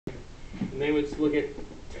And they would look at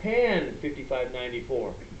 10, 55,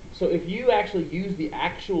 94. So if you actually use the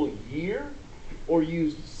actual year, or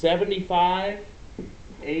use 75,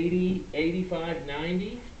 80, 85,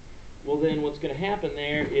 90, well then what's going to happen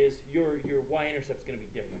there is your y-intercept is going to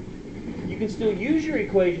be different. You can still use your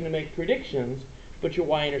equation to make predictions, but your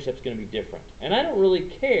y-intercept is going to be different. And I don't really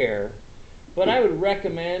care, but I would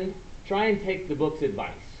recommend try and take the book's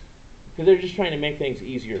advice, because they're just trying to make things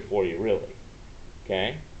easier for you, really.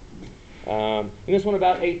 Okay? And this one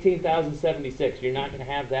about 18,076. You're not going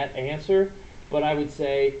to have that answer, but I would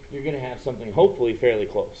say you're going to have something hopefully fairly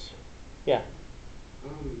close. Yeah?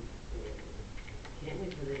 Can't we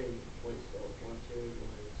put it in point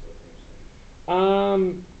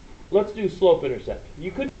slope? Let's do slope intercept.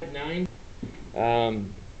 You could have 9.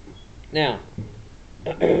 Now,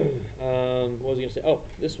 what was I going to say? Oh,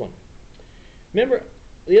 this one. Remember,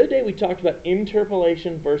 the other day we talked about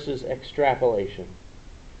interpolation versus extrapolation.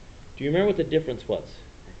 Do you remember what the difference was?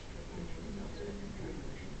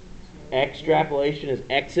 Extrapolation is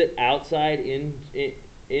exit outside,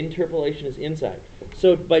 interpolation is inside.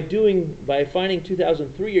 So by finding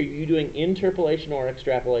 2003, are you doing interpolation or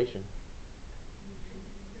extrapolation?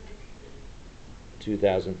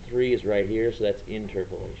 2003 is right here, so that's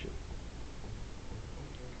interpolation.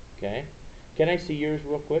 Okay? Can I see yours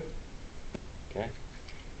real quick? Okay.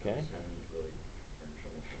 Okay.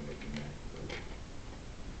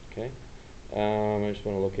 Okay. I just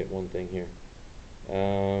want to look at one thing here.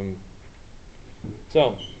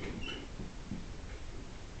 So,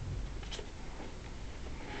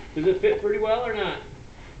 does it fit pretty well or not?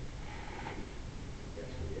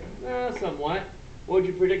 Somewhat. What would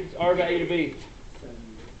you predict its R value to be?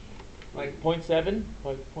 Like 0.7?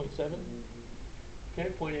 Like 0.7? Okay,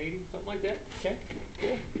 0.80, something like that. Okay,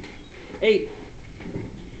 cool. 8.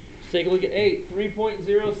 Let's take a look at 8.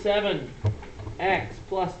 3.07 x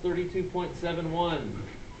plus 32.71.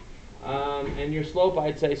 And your slope,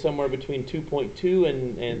 I'd say somewhere between 2.2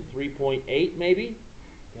 and 3.8 maybe.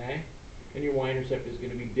 Okay? And your y-intercept is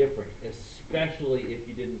going to be different, especially if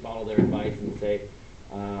you didn't follow their advice and say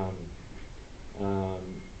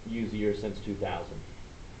use the year since 2000.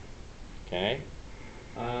 Okay?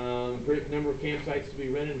 Predict the number of campsites to be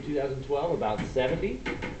rented in 2012, about 70.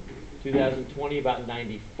 2020, about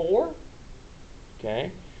 94.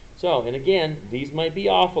 Okay? So, and again, these might be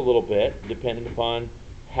off a little bit, depending upon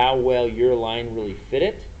how well your line really fit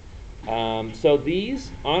it. So these,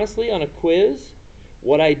 honestly, on a quiz,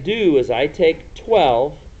 what I do is I take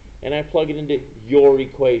 12 and I plug it into your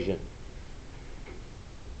equation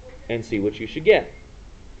and see what you should get.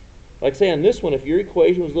 Like say on this one, if your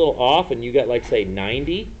equation was a little off and you got like say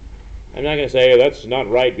 90, I'm not going to say, oh, that's not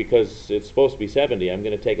right because it's supposed to be 70. I'm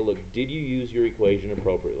going to take a look. Did you use your equation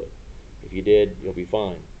appropriately? If you did, you'll be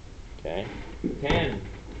fine. Okay? 10.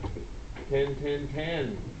 10, 10,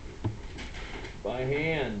 10. By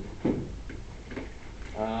hand.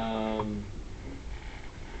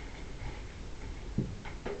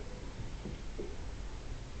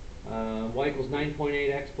 Y equals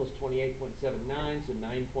 9.8x plus 28.79. So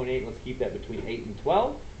 9.8, let's keep that between 8 and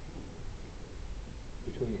 12.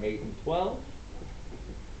 Between 8 and 12.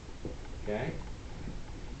 Okay.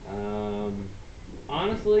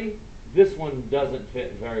 Honestly, this one doesn't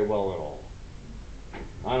fit very well at all.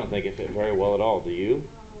 I don't think it fit very well at all, do you?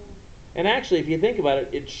 And actually, if you think about it,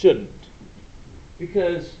 it shouldn't.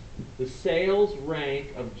 Because the sales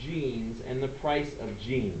rank of jeans and the price of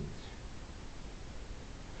jeans.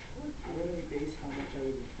 What do they base how much I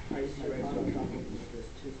would price my product off of this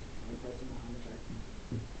just on pricing how much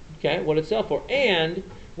I... Okay, what it sell for. And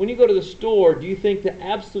when you go to the store, do you think the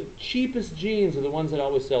absolute cheapest jeans are the ones that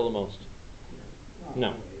always sell the most?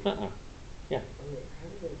 No. Yeah. How did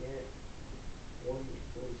they get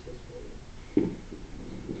 146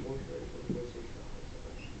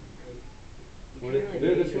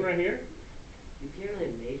 This one right here? You can't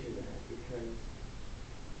really measure that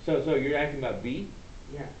because... So you're asking about B?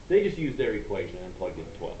 Yeah. They just used their equation and plugged in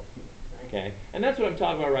 12. Okay? And that's what I'm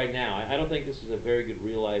talking about right now. I don't think this is a very good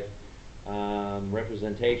real-life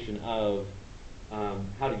representation of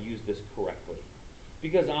how to use this correctly.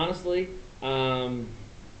 Because honestly, the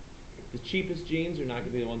cheapest jeans are not going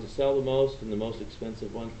to be the ones that sell the most, and the most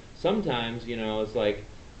expensive ones. Sometimes, you know, it's like,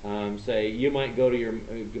 say, you might go to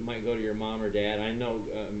your mom or dad. I know,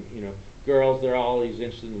 you know, girls, they're always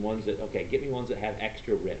interested in the ones that, okay, get me ones that have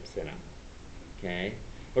extra rips in them. Okay?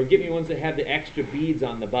 Or get me ones that have the extra beads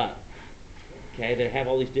on the butt. Okay? That have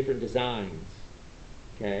all these different designs.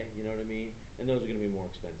 Okay? You know what I mean? And those are going to be more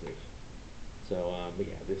expensive. So, but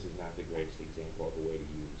yeah, this is not the greatest example of a way to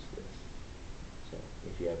use this. So,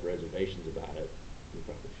 if you have reservations about it, you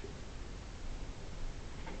probably should.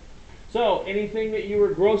 So, anything that you were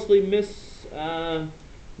grossly off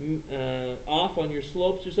on your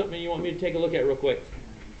slopes or something you want me to take a look at real quick?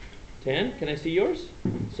 10? Can I see yours?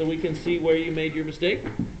 So we can see where you made your mistake?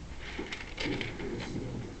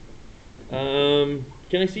 Can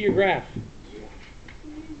I see your graph?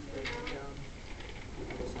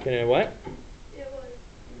 Can I what?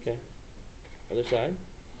 Okay. Other side?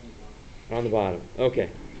 On the bottom. Okay.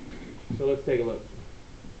 So let's take a look.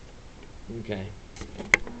 Okay.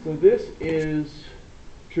 So this is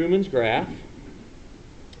Truman's graph.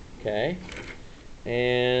 Okay.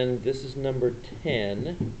 And this is number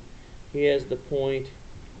 10. He has the point,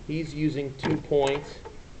 he's using 2 points,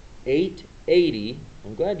 880.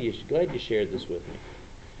 I'm glad you shared this with me.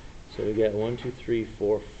 So we got 1, 2, 3,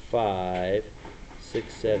 4, 5,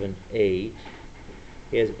 6, 7, 8.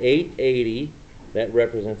 He has 880. That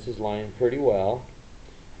represents his line pretty well.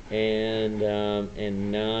 And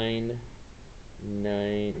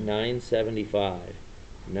 975.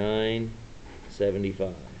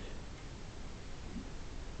 975.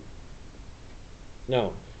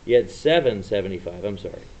 No, you had 775. I'm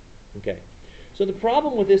sorry. Okay. So the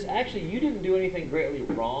problem with this, actually, you didn't do anything greatly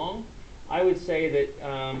wrong. I would say that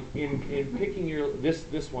in picking your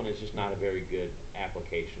this one is just not a very good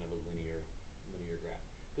application of a linear graph,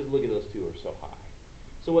 because look at those two are so high.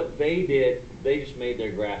 So what they did, they just made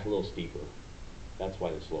their graph a little steeper. That's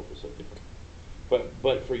why the slope was so different.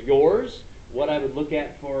 But for yours, what I would look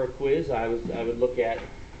at for a quiz, I would look at,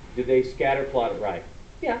 did they scatter plot it right?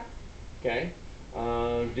 Yeah. Okay.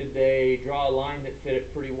 Did they draw a line that fit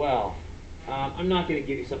it pretty well? I'm not going to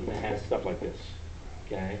give you something that has stuff like this.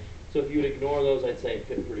 Okay. So if you would ignore those, I'd say it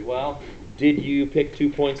fit pretty well. Did you pick 2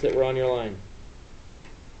 points that were on your line?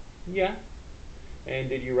 Yeah. And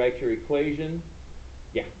did you write your equation?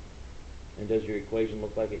 Yeah. And does your equation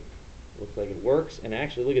look like it works? And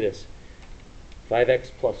actually, look at this.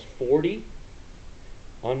 5x plus 40.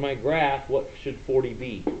 On my graph, what should 40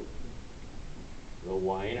 be? The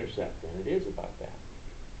y-intercept, and it is about that.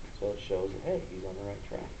 So it shows that, hey, he's on the right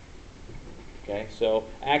track. Okay, so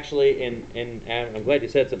actually, and I'm glad you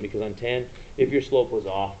said something, because on 10, if your slope was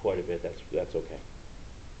off quite a bit, that's okay.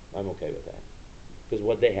 I'm okay with that. Because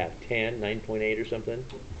what they have, 10, 9.8 or something?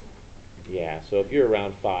 Yeah, so if you're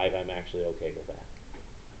around 5, I'm actually okay with that.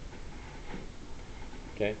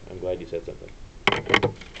 Okay, I'm glad you said something.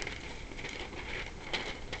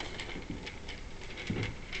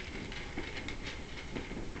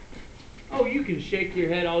 Oh, you can shake your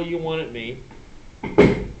head all you want at me.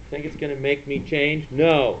 Think it's going to make me change?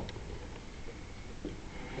 No.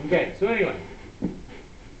 Okay, so anyway.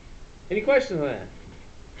 Any questions on that?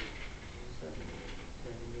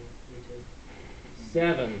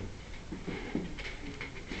 7.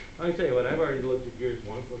 I'll tell you what, I've already looked at yours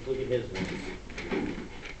once. Let's look at his one.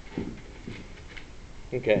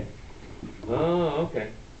 Okay. Oh,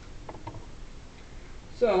 okay.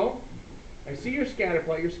 So, I see your scatter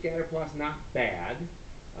plot. Your scatter plot's not bad.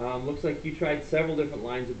 Looks like you tried several different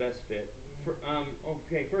lines of best fit.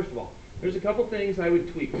 Okay, first of all, there's a couple things I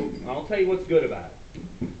would tweak. I'll tell you what's good about it.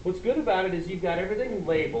 What's good about it is you've got everything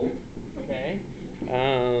labeled, okay?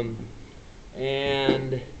 I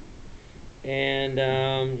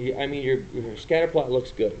mean, your scatter plot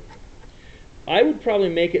looks good. I would probably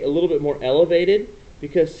make it a little bit more elevated,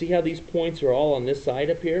 because see how these points are all on this side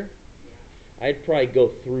up here? I'd probably go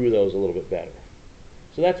through those a little bit better.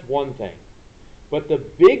 So that's one thing. But the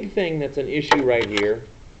big thing that's an issue right here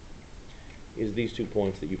is these 2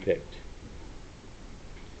 points that you picked.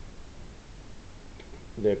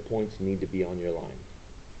 The points need to be on your line.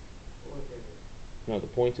 No, the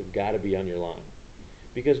points have got to be on your line.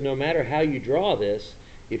 Because no matter how you draw this,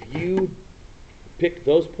 if you pick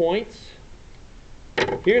those points,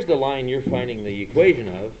 here's the line you're finding the equation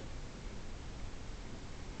of.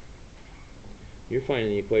 You're finding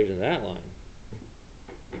the equation of that line.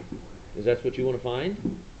 Is that what you want to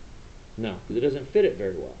find? No, because it doesn't fit it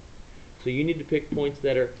very well. So you need to pick points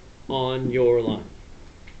that are on your line.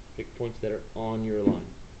 Pick points that are on your line.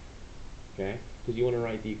 Okay? Because you want to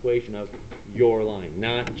write the equation of your line,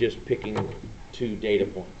 not just picking 2 data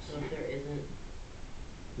points. So if there isn't...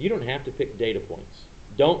 You don't have to pick data points.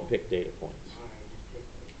 Don't pick data points. Alright, just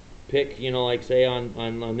Pick, like say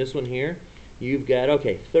on this one here, you've got,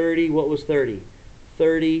 okay, 30, what was 30?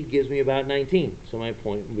 30 gives me about 19. So my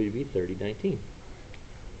point would be 30, 19.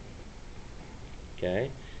 Okay?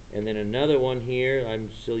 And then another one here,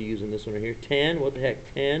 I'm still using this one right here, 10, what the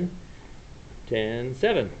heck, 10, 10,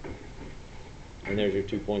 7. And there's your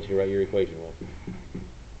 2 points you write your equation with.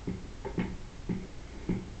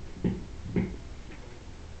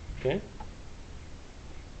 Okay?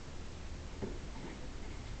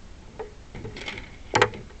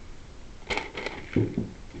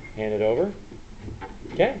 Hand it over.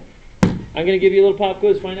 Okay. I'm going to give you a little pop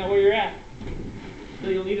quiz, find out where you're at. So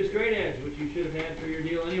you'll need a straight edge, which you should have had for your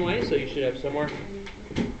deal anyway, so you should have somewhere.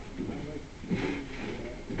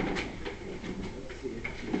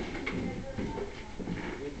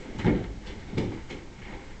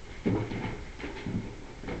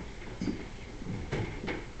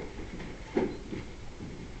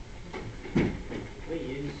 We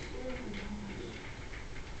use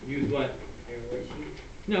Use what? airway sheet.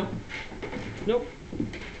 No. Nope.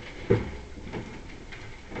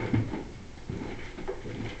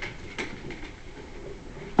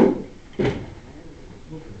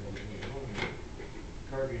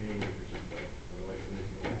 Carve your name in for somebody. Otherwise,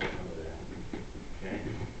 somebody's going to have some of that. Okay.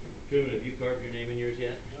 Truman, have you carved your name in yours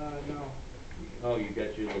yet? No. Oh, you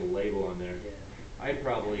got your little label on there. Yeah. I'd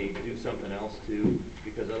probably do something else too,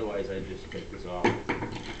 because otherwise I'd just take this off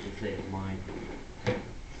and say it's mine.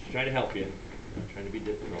 Just trying to help you, not trying to be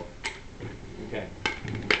difficult. Okay.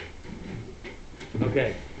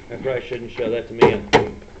 Okay, I probably shouldn't show that to Mia.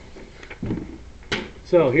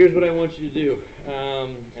 So here's what I want you to do,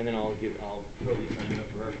 and then I'll throw the assignment up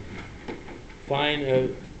for her.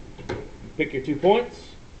 Pick your 2 points.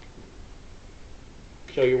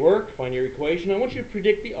 Show your work. Find your equation. I want you to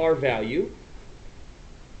predict the R value.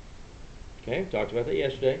 Okay, talked about that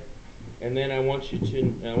yesterday. And then I want you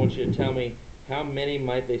to tell me how many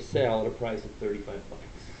might they sell at a price of $35.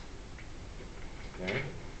 Okay.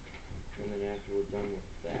 And then after we're done with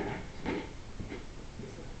that,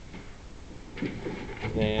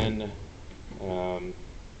 then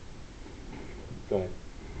go ahead.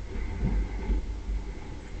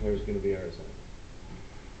 There's going to be our assignment.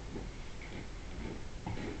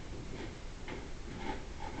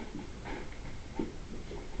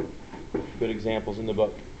 Good examples in the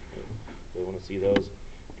book. If they want to see those.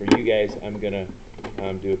 For you guys, I'm going to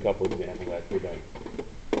do a couple of examples after we're done.